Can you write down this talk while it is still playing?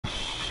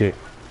shit.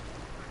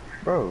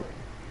 Bro.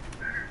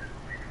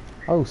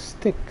 Oh,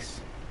 sticks.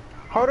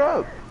 Hold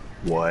up.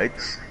 What?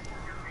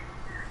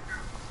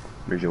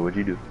 Richard, what'd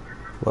you do?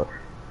 What?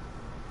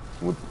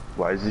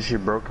 Why is this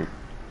shit broken?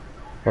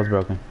 What's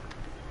broken?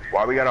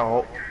 Why we got a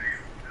whole...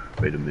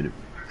 Wait a minute.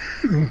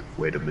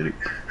 Wait a minute.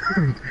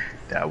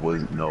 That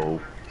was... No.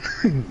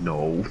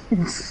 No.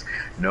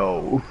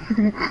 No.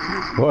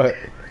 What?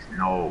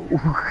 No.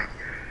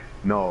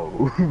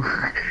 No.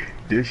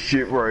 This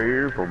shit right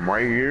here, from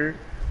right here,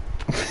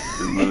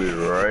 is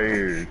literally right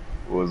here.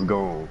 Was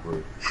gone,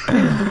 bro.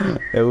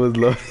 It was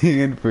loading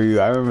in for you.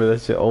 I remember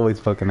that shit always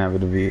fucking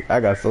happened to me. I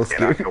got so And I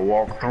scared. could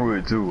walk through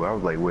it too. I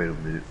was like, wait a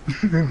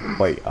minute.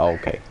 Wait, oh,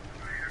 okay.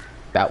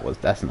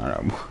 That's not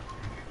normal.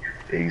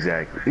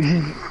 Exactly.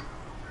 I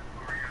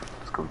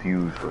was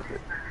confused with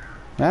it.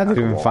 I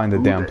didn't even find the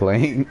damn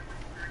plane.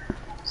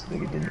 This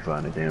nigga didn't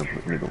find the damn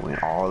plane. Nigga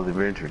went all the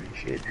adventure and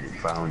shit and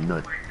found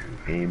nothing.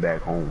 Came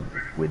back home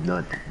with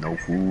nothing. No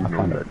food,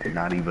 no nothing.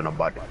 Not even a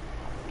body.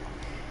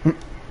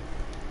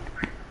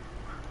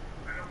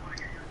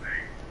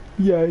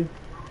 Yay.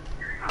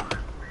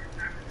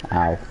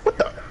 Ow. What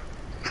the?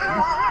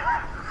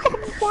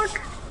 What the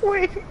fuck?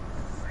 Wait.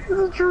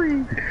 There's a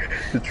tree.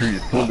 The tree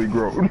is fully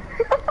grown.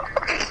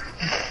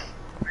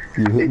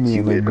 You hit me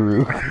and it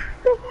grew.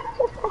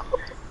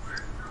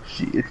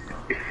 Shit.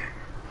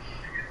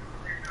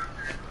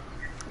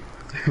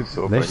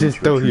 So Let's just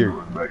throw here.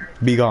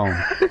 Be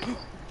gone.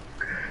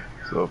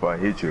 So if I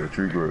hit you, a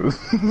tree grows.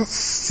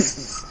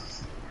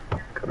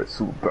 Got a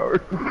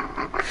superpower.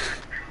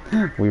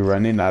 We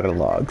running out of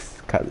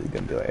logs. Kylie's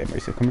gonna do it. Hey,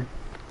 Marissa, come here.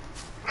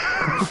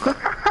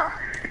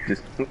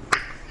 Just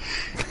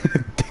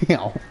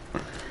Damn.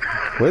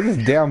 Where's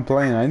this damn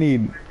plane? I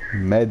need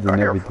meds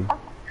and everything.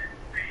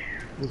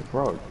 There's a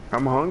frog.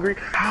 I'm hungry.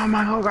 How am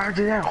I hungry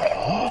after that?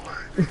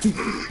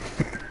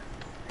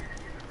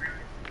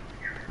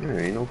 There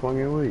ain't no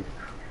fucking way.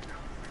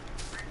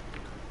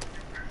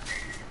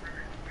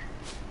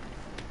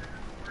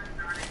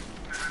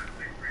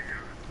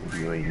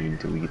 You ain't need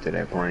until we get to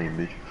that plane,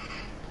 bitch.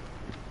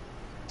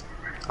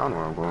 I don't know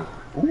where I'm going.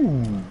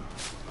 Ooh.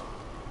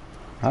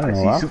 I don't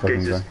know where I'm fucking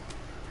suitcases. going.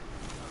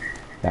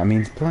 That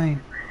means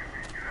plane.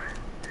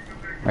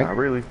 Right? Not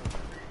really.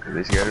 Cause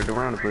they scattered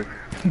around the place.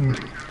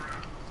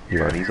 You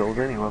find these holes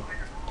anyway.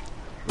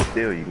 But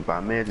still, you can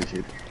find meds and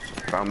shit.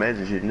 Found meds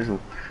and shit in this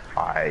one.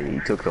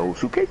 I took the whole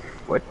suitcase.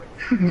 What?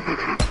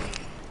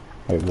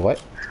 Wait,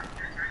 what?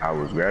 I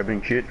was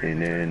grabbing shit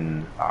and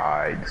then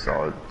I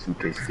saw the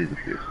suitcase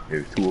disappear.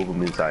 There's two of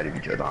them inside of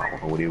each other. I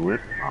don't know where they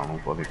went. I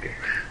don't fucking care.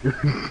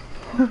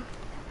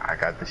 I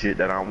got the shit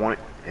that I wanted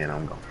and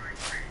I'm gone.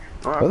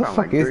 Oh, Where the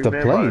fuck is the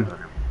plane?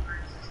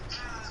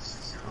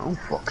 I don't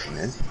fucking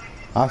know.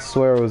 I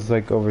swear it was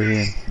like over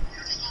here.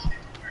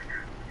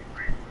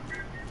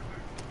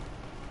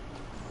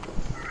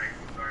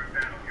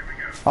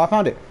 Oh, I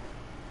found it.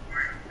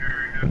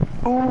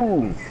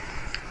 Ooh.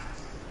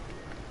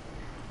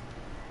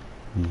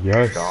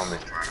 Yes. Dom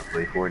is trying to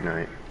play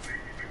Fortnite.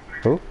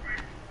 Who?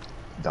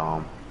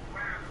 Dom.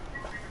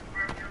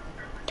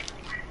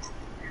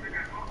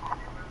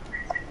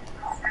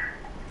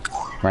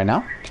 Right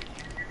now?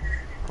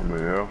 I'm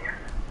here.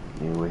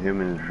 You with him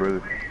and his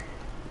brother.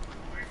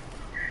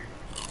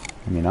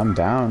 I mean, I'm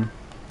down.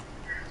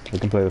 We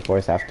can play the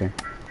force after.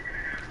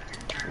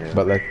 Yeah.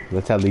 But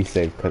let's at least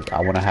save, because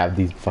I want to have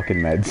these fucking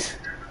meds.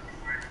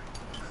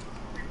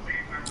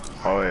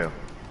 Oh yeah.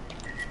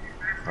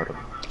 Hold up.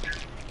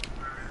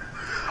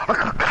 I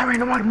got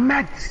carrying my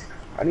meds.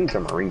 I need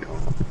some ringtone.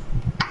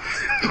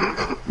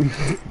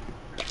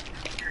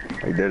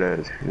 Like that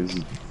ass. This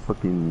is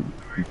fucking.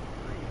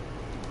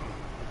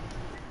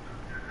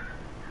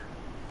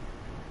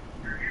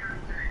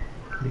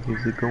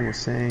 Niggas are going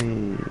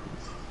insane.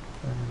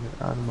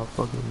 Out of my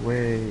fucking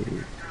way.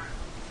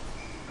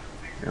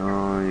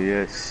 Oh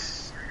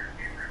yes.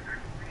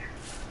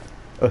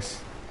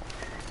 Us.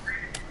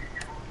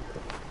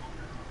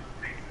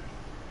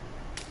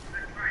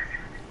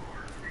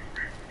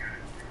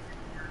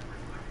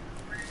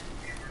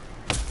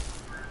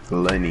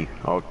 Lenny.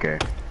 Okay.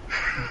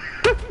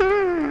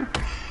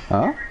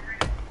 Huh?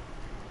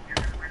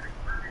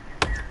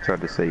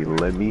 Tried to say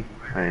Lemmy,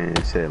 and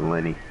it said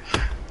Lenny.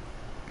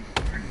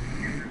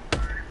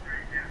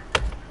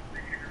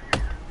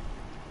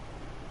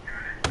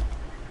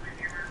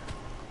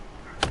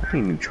 I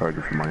need a new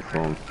charger for my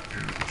phone.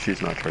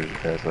 Shit's not charging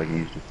fast like it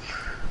used to.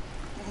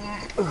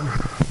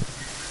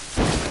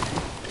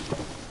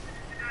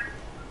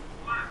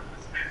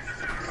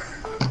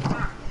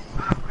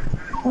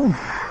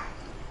 Oof.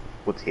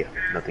 What's here?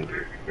 Nothing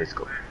here. Let's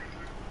go.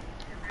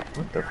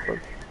 What the fuck?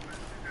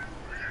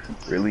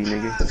 Really,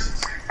 nigga?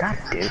 God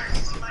damn.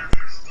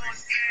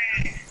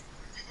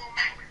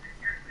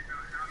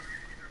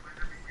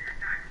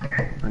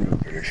 I need to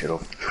turn this shit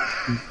off.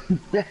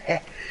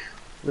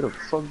 Where the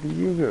fuck did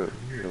you go?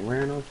 You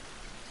ran off?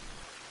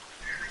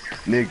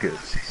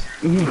 Niggas.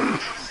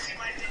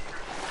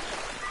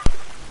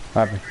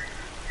 What happened?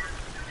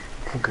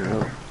 Okay.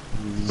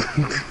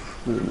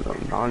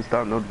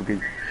 Non-stop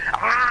notification.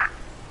 Ah!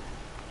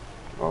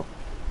 Oh,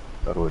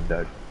 Thought it would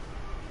die.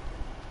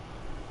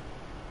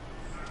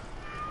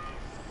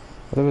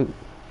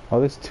 Oh,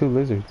 there's 2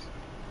 lizards.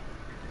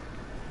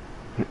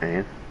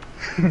 And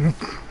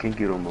can't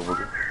get them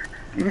motherfucker.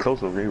 Get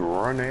close up, they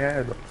run their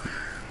ass off.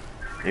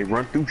 They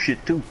run through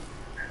shit too.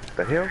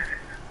 The hell?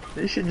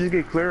 This shit just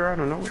get clear out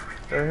of nowhere.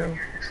 The hell?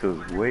 This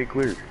feels way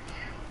clear.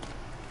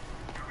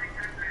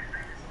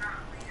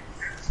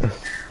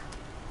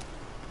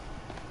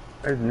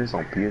 Imagine this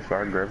on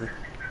PS5 graphics.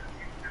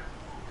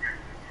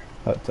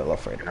 Oh, it's a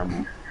lot right now.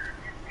 I'm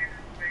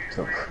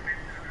so.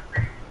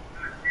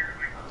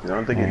 I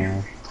don't think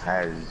it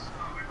has.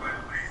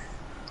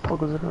 What the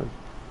fuck was that noise?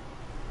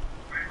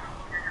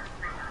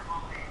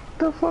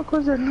 The fuck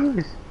was that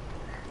noise?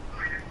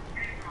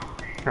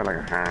 Kind of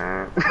like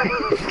a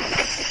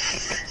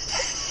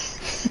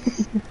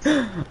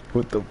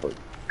What the fuck?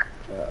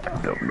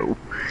 I don't know.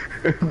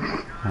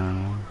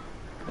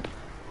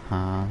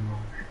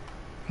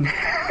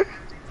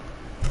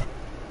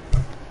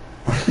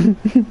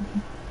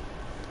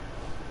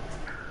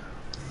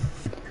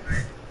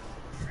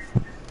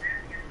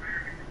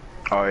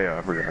 Oh yeah,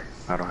 I forgot.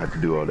 I don't have to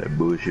do all that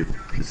bullshit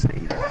to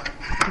save.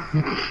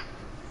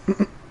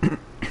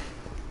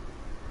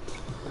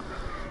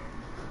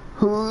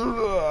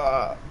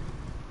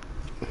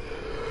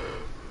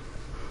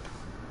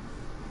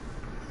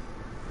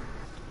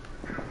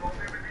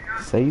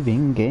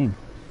 Saving game.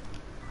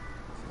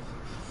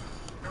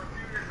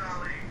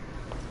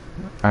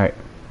 Alright,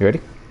 you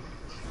ready?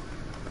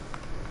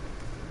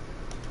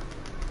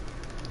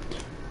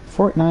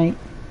 Fortnite.